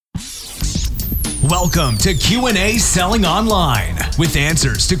Welcome to Q&A Selling Online, with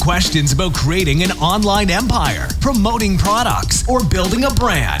answers to questions about creating an online empire, promoting products, or building a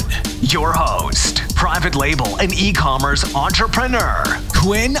brand. Your host, private label and e-commerce entrepreneur,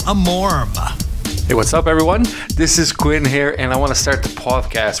 Quinn Amorm. Hey, what's up, everyone? This is Quinn here, and I want to start the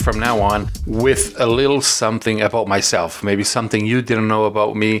podcast from now on with a little something about myself. Maybe something you didn't know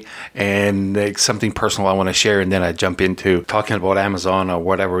about me, and something personal I want to share, and then I jump into talking about Amazon or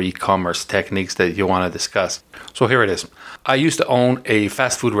whatever e-commerce techniques that you want to discuss. So here it is. I used to own a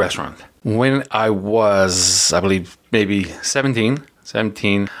fast food restaurant. When I was, I believe, maybe 17,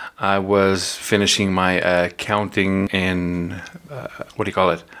 I was finishing my accounting in,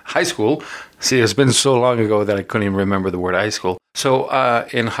 high school. See, it's been so long ago that I couldn't even remember the word high school. So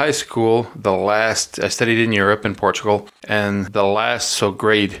in high school, I studied in Europe, in Portugal, and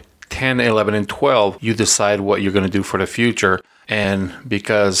grade 10, 11, and 12, you decide what you're going to do for the future. And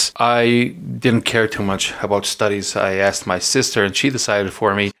because I didn't care too much about studies, I asked my sister, and she decided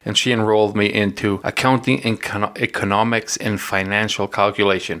for me, and she enrolled me into accounting, economics, and financial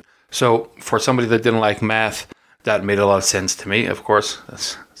calculation. So for somebody that didn't like math, that made a lot of sense to me. Of course,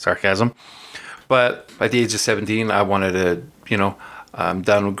 that's sarcasm. But at the age of 17, I wanted to, I'm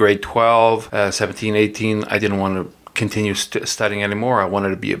done with grade 12, 17, 18. I didn't want to continue studying anymore. I wanted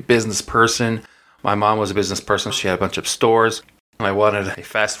to be a business person. My mom was a business person. She had a bunch of stores. I wanted a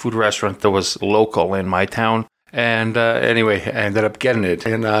fast food restaurant that was local in my town. And anyway, I ended up getting it.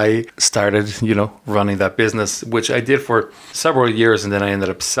 And I started, running that business, which I did for several years. And then I ended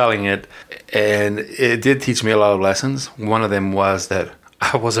up selling it. And it did teach me a lot of lessons. One of them was that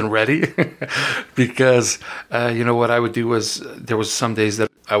I wasn't ready because, what I would do was there was some days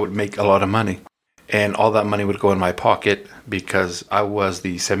that I would make a lot of money. And all that money would go in my pocket because I was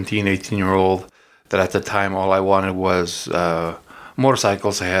the 17, 18-year-old that at the time all I wanted was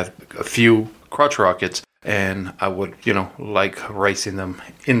motorcycles. I had a few crotch rockets, and I would, like racing them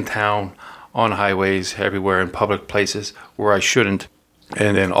in town, on highways, everywhere, in public places where I shouldn't.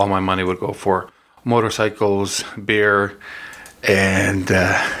 And then all my money would go for motorcycles, beer, and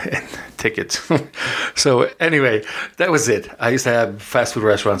tickets. So anyway, that was it. I used to have fast food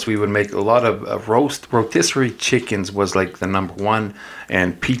restaurants. We would make a lot of rotisserie chickens was like the number one,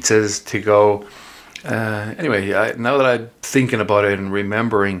 and pizzas to go. Anyway, now that I'm thinking about it and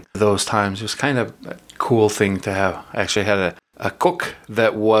remembering those times, it was kind of a cool thing to have. I actually had a cook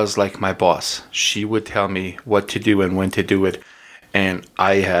that was like my boss. She would tell me what to do and when to do it, and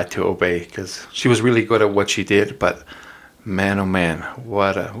I had to obey because she was really good at what she did, but man, oh man,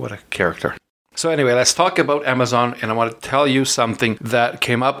 what a character. So anyway, let's talk about Amazon, and I want to tell you something that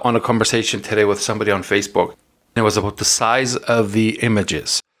came up on a conversation today with somebody on Facebook. It was about the size of the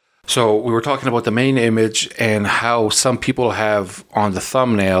images. So we were talking about the main image and how some people have on the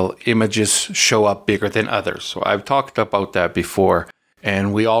thumbnail images show up bigger than others. So I've talked about that before,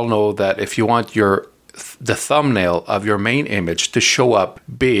 and we all know that if you want the thumbnail of your main image to show up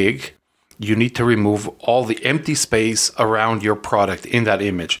big, you need to remove all the empty space around your product in that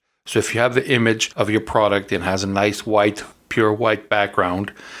image. So if you have the image of your product and has a nice pure white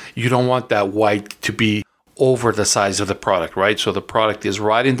background, you don't want that white to be over the size of the product, right? So the product is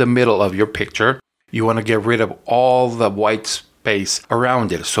right in the middle of your picture. You want to get rid of all the white space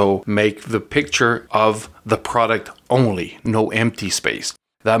around it. So make the picture of the product only, no empty space.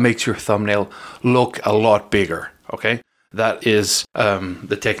 That makes your thumbnail look a lot bigger, okay? That is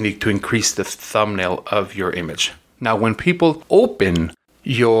the technique to increase the thumbnail of your image. Now, when people open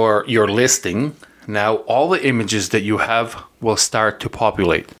your listing, now all the images that you have will start to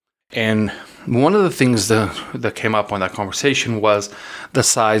populate. And one of the things that came up on that conversation was the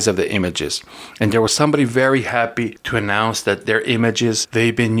size of the images. And there was somebody very happy to announce that their images,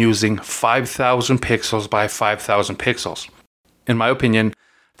 they've been using 5,000 pixels by 5,000 pixels. In my opinion,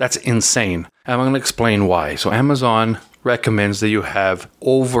 that's insane. And I'm going to explain why. So Amazon recommends that you have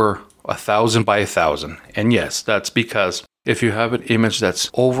over 1,000 by 1,000. And yes, that's because if you have an image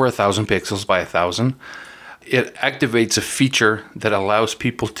that's over 1,000 pixels by 1,000, it activates a feature that allows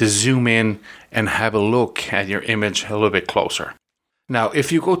people to zoom in and have a look at your image a little bit closer. Now,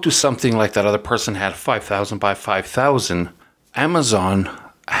 if you go to something like that other person had 5,000 by 5,000, Amazon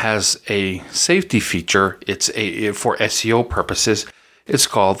has a safety feature. It's for SEO purposes. It's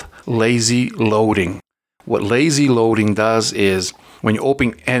called lazy loading. What lazy loading does is when you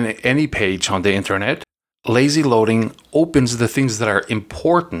open any page on the internet, lazy loading opens the things that are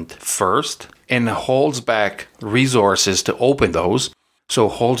important first and holds back resources to open those. So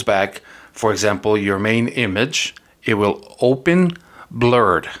holds back, for example, your main image. It will open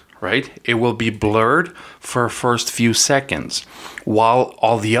blurred, right? It will be blurred for first few seconds while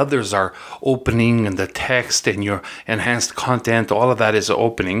all the others are opening and the text and your enhanced content, all of that is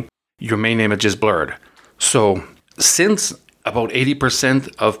opening. Your main image is blurred. So since about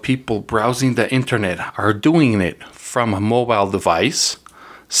 80% of people browsing the internet are doing it from a mobile device,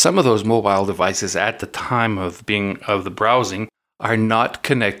 some of those mobile devices at the time of the browsing are not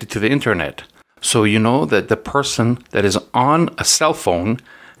connected to the internet. So you know that the person that is on a cell phone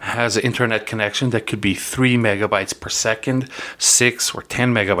has an internet connection that could be 3 megabytes per second, 6 or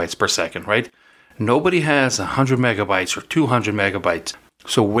 10 megabytes per second, right? Nobody has 100 megabytes or 200 megabytes.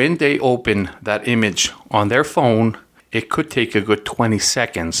 So when they open that image on their phone, it could take a good 20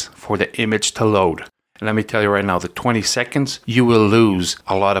 seconds for the image to load. And let me tell you right now, the 20 seconds, you will lose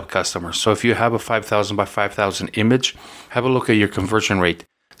a lot of customers. So if you have a 5,000 by 5,000 image, have a look at your conversion rate.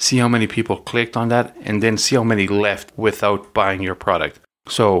 See how many people clicked on that, and then see how many left without buying your product.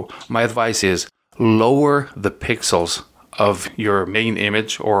 So my advice is lower the pixels of your main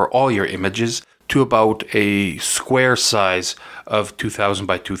image or all your images to about a square size of 2000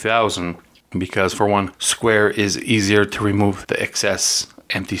 by 2000, because for one, square is easier to remove the excess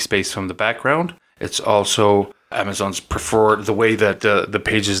empty space from the background. It's also Amazon's preferred, the way that the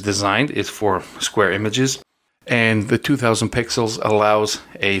page is designed is for square images. And the 2000 pixels allows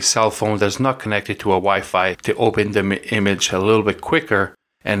a cell phone that's not connected to a Wi-Fi to open the image a little bit quicker.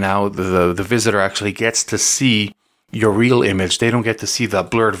 And now the visitor actually gets to see your real image. They don't get to see the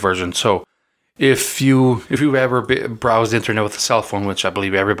blurred version. So if you've ever browsed the internet with a cell phone, which I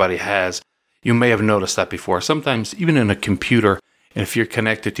believe everybody has, you may have noticed that before. Sometimes even in a computer, if you're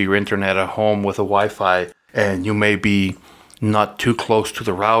connected to your internet at home with a Wi-Fi and you may be not too close to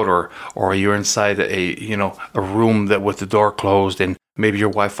the router, or you're inside a room that with the door closed and maybe your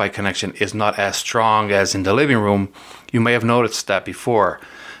Wi-Fi connection is not as strong as in the living room, you may have noticed that before,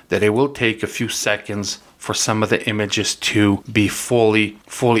 that it will take a few seconds for some of the images to be fully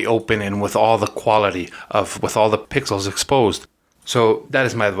open and with all the quality with all the pixels exposed. So that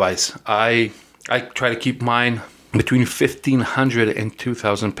is my advice. I try to keep mine between 1500 and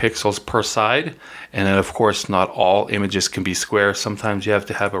 2000 pixels per side. And then of course, not all images can be square. Sometimes you have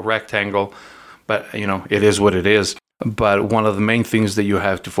to have a rectangle, but it is what it is. But one of the main things that you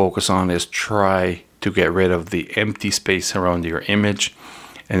have to focus on is try to get rid of the empty space around your image.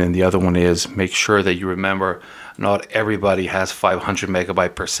 And then the other one is make sure that you remember not everybody has 500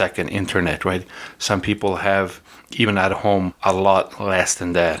 megabyte per second internet, right? Some people have, even at home, a lot less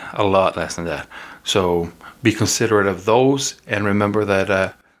than that. So be considerate of those, and remember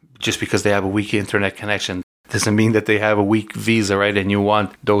that just because they have a weak internet connection doesn't mean that they have a weak visa, right? And you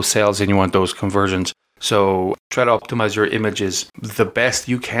want those sales and you want those conversions. So try to optimize your images the best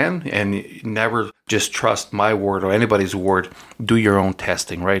you can, and never just trust my word or anybody's word. Do your own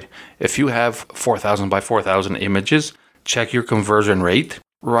testing, right? If you have 4,000 by 4,000 images, check your conversion rate,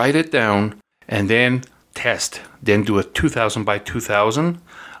 write it down, and then test. Then do a 2,000 by 2,000,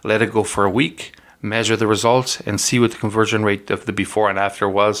 let it go for a week, measure the results, and see what the conversion rate of the before and after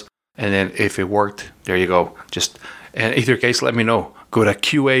was. And then if it worked, there you go. Just in either case, let me know. Go to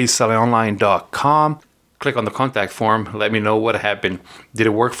QASellingOnline.com. Click on the contact form. Let me know what happened. Did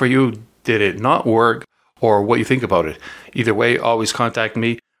it work for you? Did it not work? Or what you think about it? Either way, always contact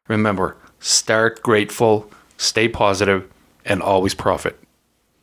me. Remember, start grateful, stay positive, and always profit.